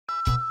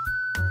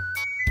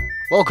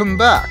Welcome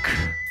back!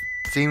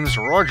 Seems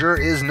Roger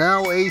is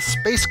now a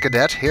space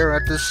cadet here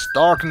at the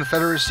Starcon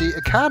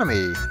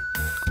Academy.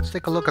 Let's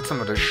take a look at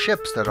some of the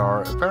ships that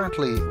are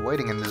apparently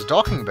waiting in this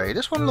docking bay.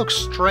 This one looks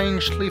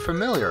strangely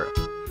familiar.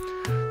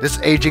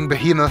 This aging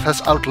behemoth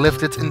has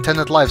outlived its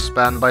intended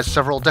lifespan by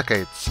several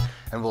decades,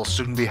 and will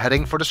soon be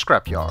heading for the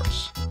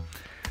scrapyards.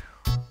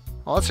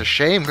 Well, that's a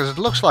shame, because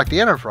it looks like the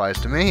Enterprise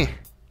to me.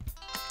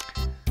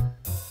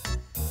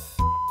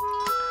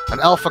 An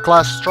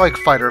Alpha-class strike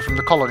fighter from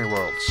the colony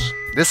worlds.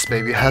 This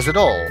baby has it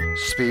all.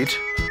 Speed,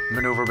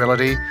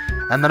 maneuverability,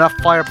 and enough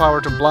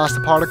firepower to blast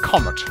apart a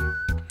comet.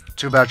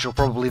 Too bad you'll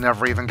probably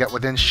never even get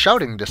within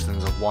shouting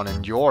distance of one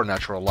in your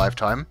natural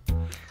lifetime.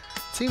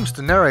 It seems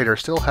the narrator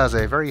still has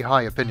a very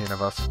high opinion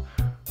of us.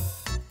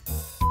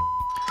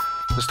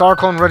 The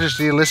Starcon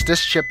Registry lists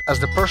this ship as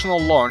the personal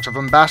launch of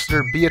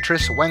Ambassador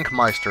Beatrice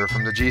Wankmeister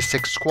from the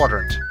G6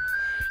 Quadrant.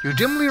 You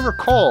dimly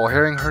recall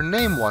hearing her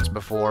name once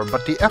before,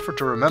 but the effort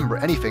to remember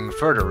anything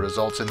further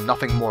results in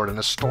nothing more than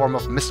a storm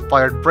of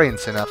misfired brain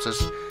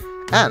synapses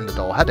and a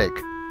dull headache.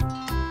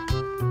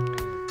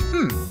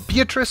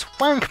 Beatrice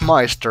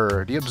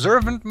Wankmeister. The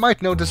observant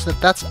might notice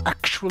that that's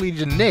actually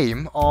the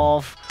name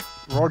of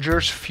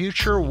Roger's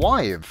future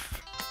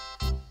wife.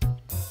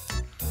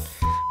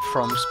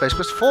 From Space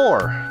Quest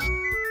 4.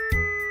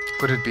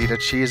 Could it be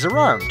that she is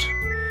around?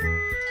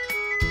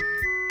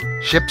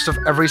 Ships of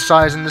every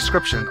size and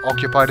description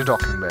occupy the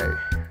docking bay.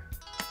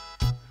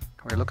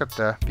 Can we look at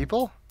the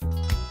people?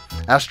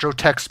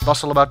 Astrotechs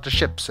bustle about the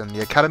ships in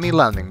the Academy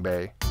landing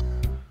bay.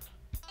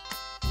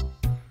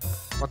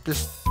 What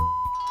this?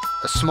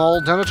 A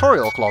small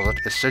janitorial closet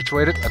is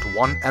situated at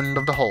one end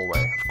of the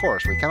hallway. Of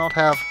course, we cannot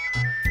have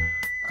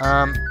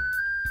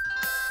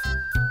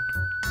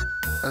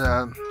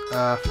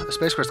a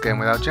Space Quest game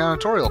without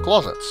janitorial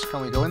closets.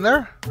 Can we go in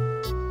there?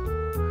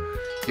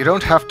 You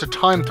don't have the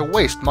time to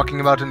waste mucking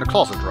about in the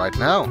closet right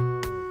now.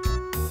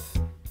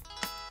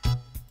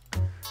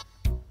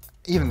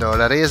 Even though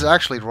that is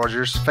actually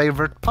Roger's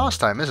favorite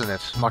pastime, isn't it?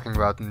 Mucking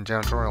about in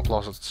janitorial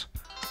closets.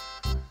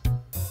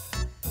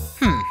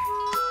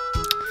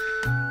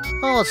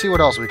 Well, let's see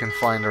what else we can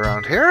find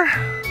around here.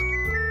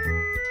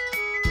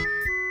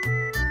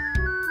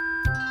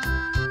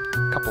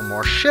 Couple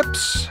more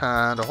ships,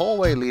 and a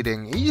hallway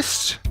leading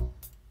east.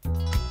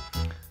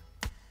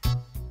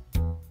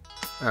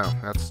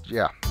 Oh,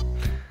 yeah.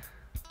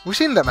 We've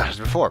seen that message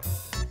before.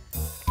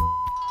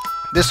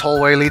 This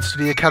hallway leads to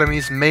the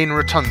Academy's main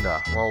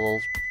rotunda. Well,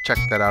 we'll check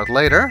that out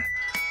later.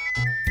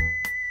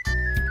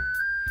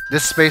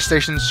 This space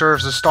station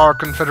serves the Star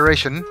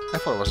Confederation. I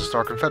thought it was the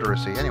Star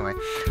Confederacy, anyway.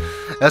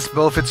 That's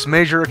both its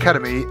major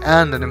academy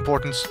and an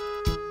important...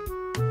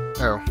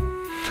 Oh.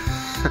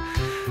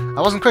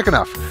 I wasn't quick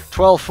enough.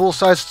 12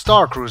 full-sized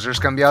star cruisers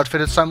can be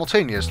outfitted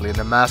simultaneously in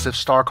the massive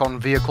Starcon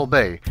Vehicle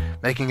Bay,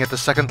 making it the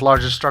second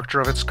largest structure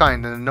of its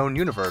kind in the known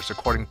universe,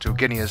 according to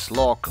Guinness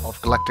Log of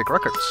Galactic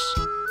Records.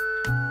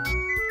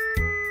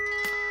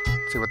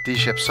 Let's see what these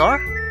ships are.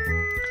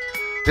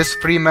 This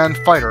three-man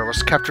fighter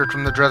was captured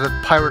from the dreaded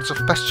Pirates of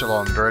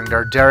Pestilon during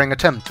their daring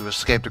attempt to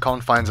escape the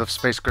confines of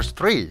Space Quest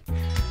 3.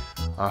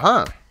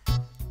 Well,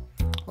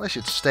 they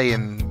should stay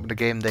in the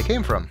game they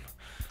came from.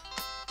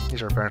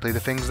 These are apparently the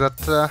things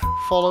that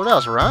followed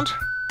us around.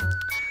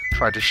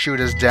 Tried to shoot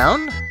us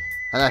down,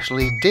 and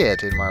actually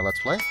did in my Let's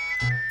Play.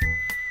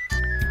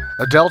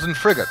 A Deltan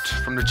frigate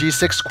from the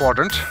G6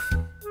 Quadrant.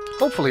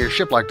 Hopefully a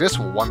ship like this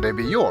will one day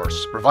be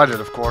yours, provided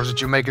of course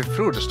that you make it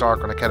through the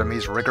Starcon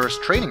Academy's rigorous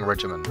training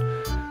regimen.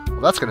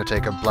 Well, that's gonna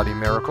take a bloody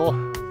miracle.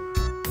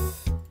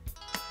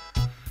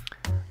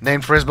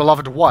 Named for his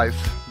beloved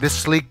wife, this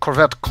sleek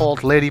corvette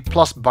called Lady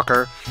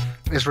Plusbucker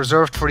is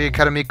reserved for the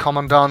Academy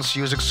Commandant's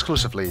use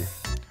exclusively.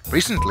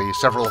 Recently,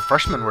 several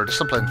freshmen were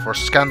disciplined for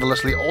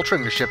scandalously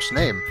altering the ship's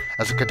name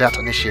as a cadet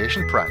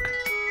initiation prank.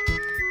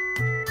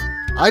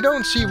 I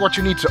don't see what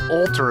you need to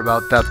alter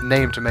about that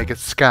name to make it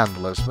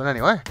scandalous, but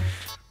anyway.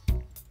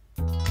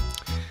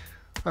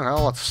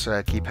 Well, let's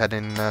keep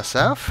heading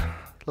south.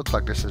 Looks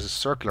like this is a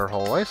circular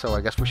hallway, so I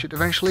guess we should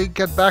eventually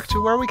get back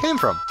to where we came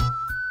from.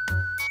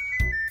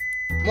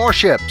 More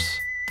ships!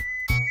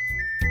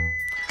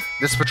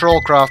 This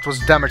patrol craft was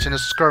damaged in a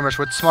skirmish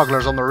with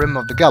smugglers on the rim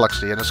of the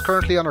galaxy and is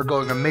currently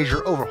undergoing a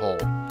major overhaul.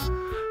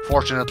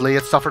 Fortunately,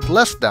 it suffered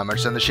less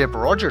damage than the ship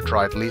Roger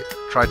tried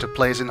to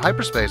place in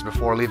hyperspace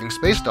before leaving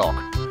space dock.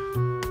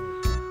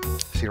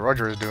 See,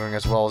 Roger is doing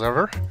as well as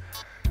ever.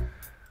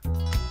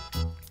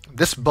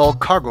 This bulk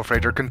cargo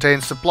freighter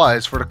contains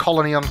supplies for the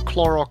colony on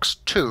Clorox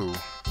 2.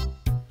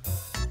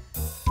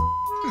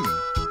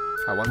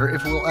 I wonder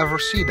if we'll ever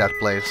see that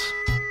place.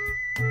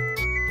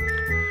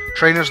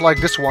 Trainers like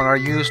this one are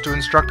used to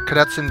instruct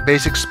cadets in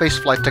basic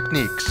spaceflight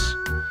techniques.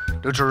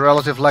 Due to a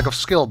relative lack of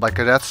skill by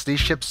cadets, these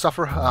ships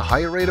suffer a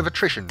high rate of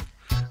attrition,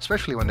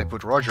 especially when they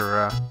put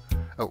Roger,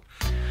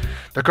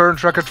 The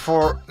current record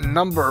for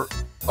number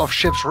of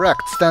ships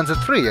wrecked stands at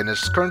 3 and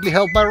is currently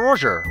held by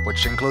Roger,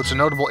 which includes a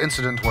notable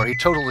incident where he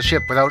totaled the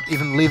ship without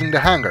even leaving the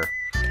hangar.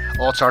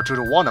 Odds are 2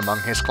 to 1 among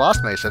his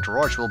classmates that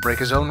Roger will break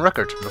his own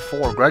record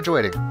before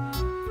graduating.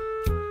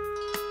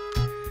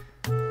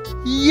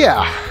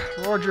 Yeah,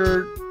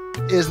 Roger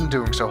isn't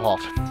doing so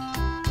hot.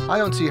 I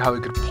don't see how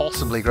he could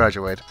possibly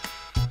graduate.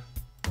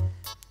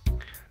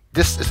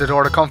 This is the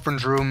door to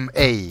conference room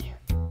A.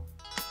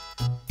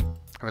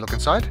 Can we look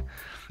inside?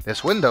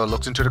 This window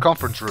looks into the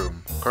conference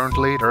room.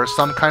 Currently, there is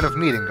some kind of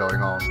meeting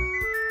going on.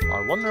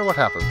 I wonder what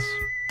happens.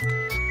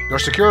 Your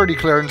security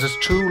clearance is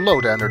too low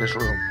to enter this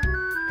room.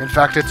 In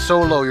fact, it's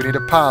so low you need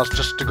a pass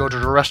just to go to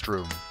the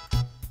restroom.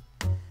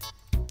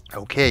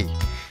 Okay,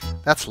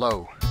 that's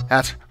low.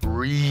 That's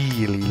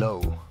really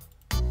low.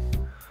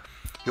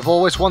 You've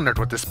always wondered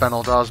what this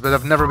panel does, but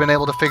have never been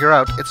able to figure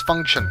out its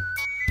function.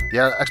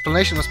 The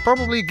explanation was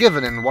probably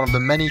given in one of the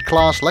many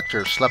class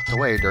lectures slept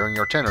away during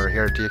your tenure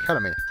here at the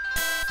Academy.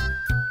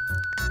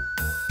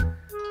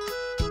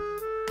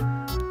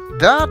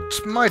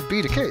 That might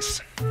be the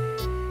case.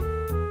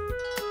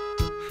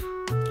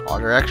 Are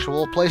there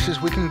actual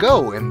places we can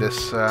go in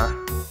this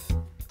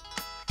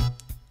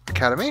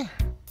Academy?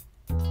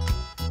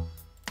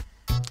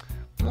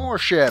 More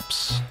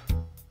ships.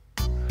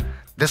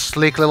 This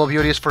sleek little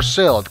beauty is for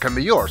sale. It can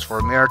be yours for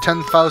a mere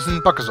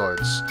 10,000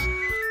 buckazoids.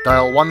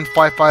 Dial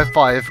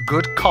 1555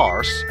 Good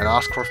Cars and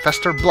ask for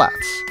Fester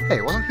Blatz.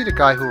 Hey, wasn't he the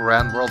guy who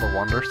ran World of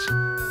Wonders?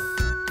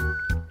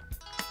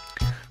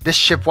 This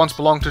ship once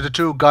belonged to the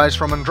two guys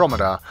from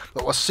Andromeda,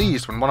 but was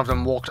seized when one of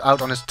them walked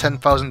out on his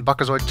 10,000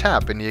 buckazoid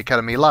tab in the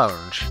Academy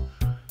lounge.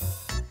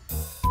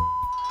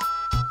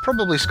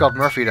 Probably Scott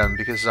Murphy then,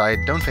 because I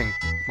don't think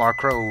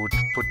Mark Rowe would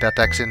put that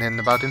accent in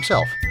about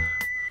himself.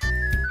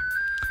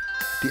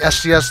 The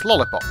SCS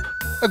Lollipop.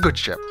 A good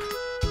ship.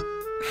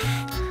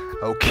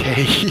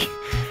 Okay.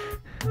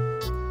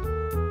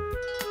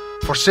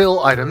 For sale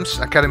items,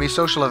 Academy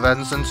social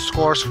events, and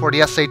scores for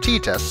the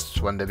SAT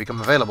tests, when they become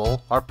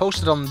available, are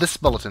posted on this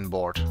bulletin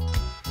board.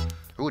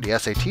 Ooh, the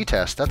SAT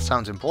test, that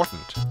sounds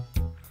important.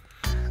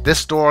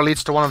 This door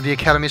leads to one of the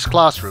Academy's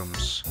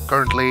classrooms.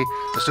 Currently,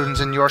 the students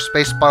in your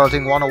Space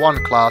Piloting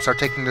 101 class are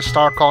taking the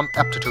Starcon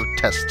Aptitude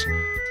test.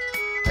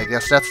 I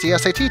guess that's the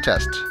SAT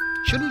test.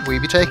 Shouldn't we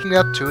be taking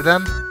that too,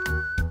 then?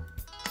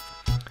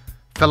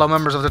 Fellow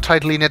members of the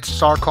tightly knit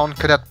Starcon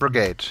Cadet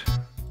Brigade.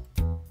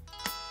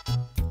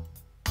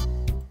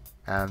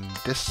 And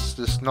this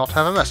does not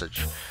have a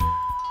message.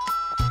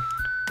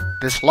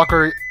 This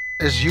locker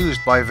is used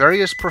by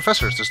various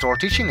professors to store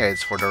teaching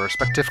aids for their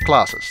respective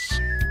classes.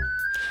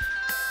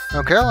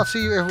 Okay, let's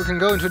see if we can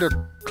go into the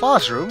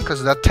classroom,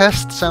 because that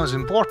test sounds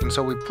important,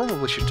 so we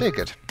probably should take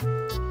it.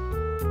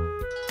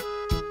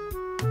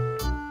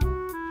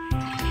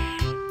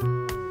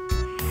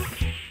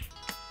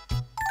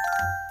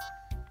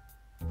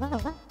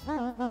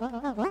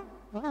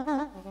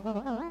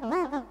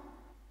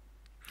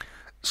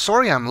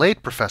 Sorry I'm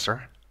late,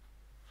 Professor.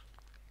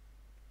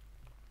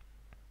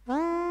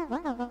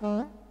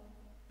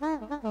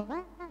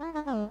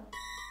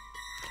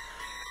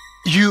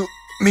 You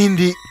mean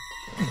the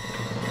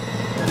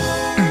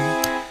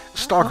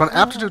Starcon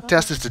Aptitude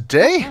test is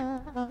today?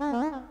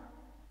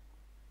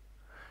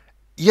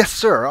 Yes,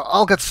 sir.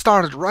 I'll get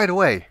started right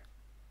away.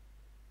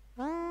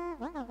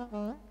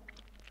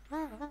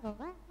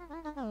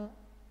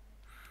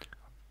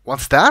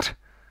 What's that?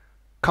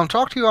 Come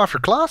talk to you after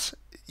class?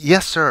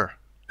 Yes, sir.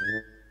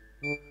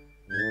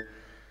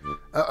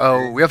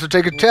 Uh-oh, we have to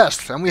take a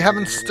test, and we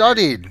haven't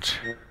studied.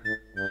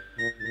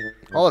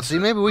 Oh, let's see,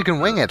 maybe we can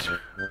wing it.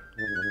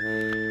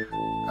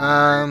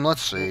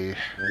 Let's see.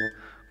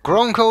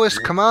 Gronko is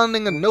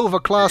commanding a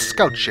Nova-class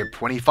scout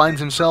ship when he finds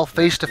himself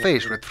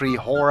face-to-face with 3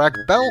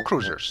 Horak battle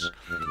cruisers.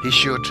 He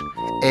should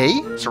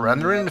A.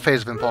 Surrender in the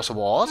face of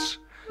impossible odds.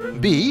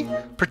 B.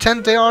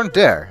 Pretend they aren't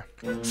there.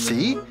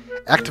 C.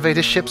 Activate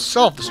his ship's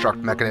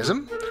self-destruct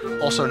mechanism,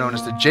 also known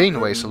as the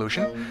Janeway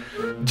solution.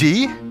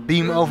 D.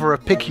 Beam over a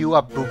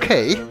pick-you-up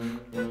bouquet.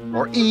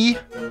 Or E.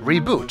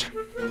 Reboot.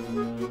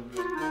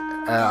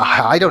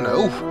 I don't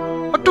know.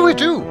 What do we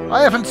do?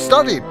 I haven't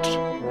studied.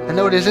 And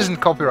no, this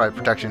isn't copyright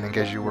protection, in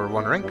case you were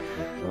wondering.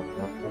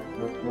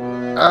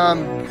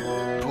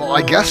 Well,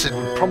 I guess it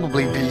would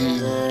probably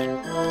be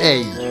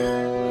A.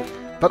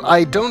 But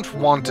I don't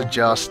want to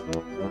just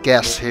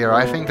guess here.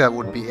 I think that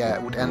would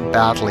end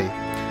badly.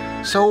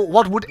 So,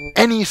 what would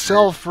any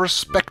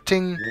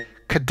self-respecting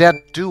cadet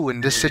do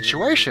in this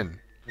situation?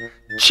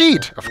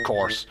 Cheat, of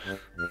course.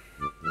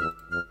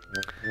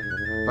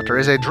 But there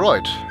is a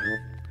droid.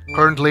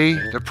 Currently,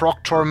 the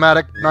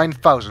Proctormatic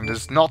 9000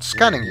 is not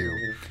scanning you.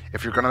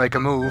 If you're gonna make a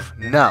move,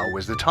 now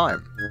is the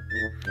time.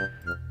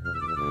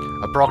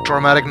 A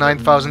Proctormatic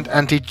 9000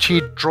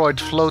 anti-cheat droid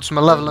floats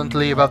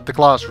malevolently about the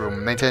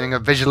classroom, maintaining a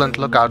vigilant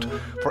lookout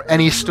for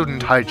any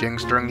student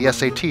hijinks during the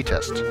SAT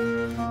test.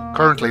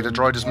 Currently, the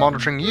droid is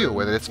monitoring you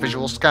with its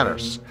visual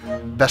scanners.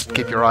 Best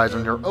keep your eyes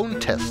on your own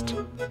test.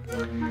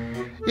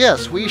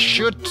 Yes, we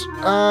should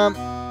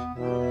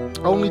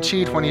only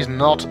cheat when he's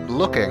not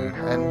looking,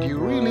 and you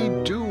really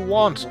do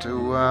want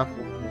to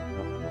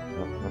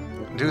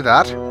do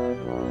that.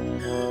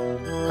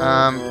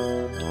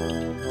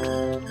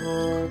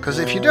 Because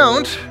if you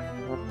don't,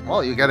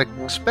 well, you get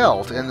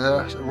expelled in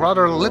a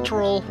rather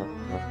literal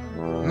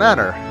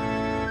manner.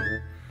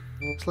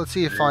 So let's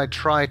see if I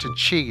try to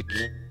cheat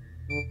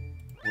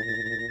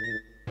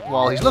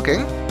while he's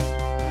looking.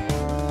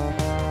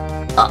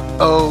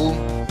 Uh-oh,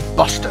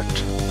 busted.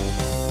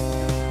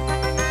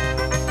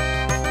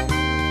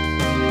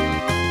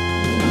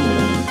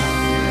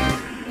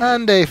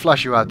 And they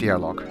flush you out the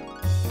airlock.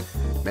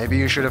 Maybe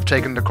you should have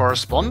taken the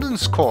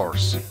correspondence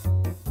course.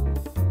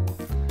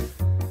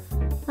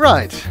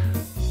 Right.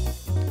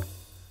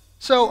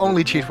 So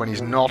only cheat when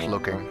he's not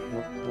looking.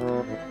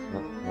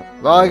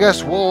 Well, I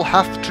guess we'll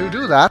have to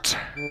do that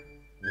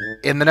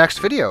in the next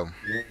video.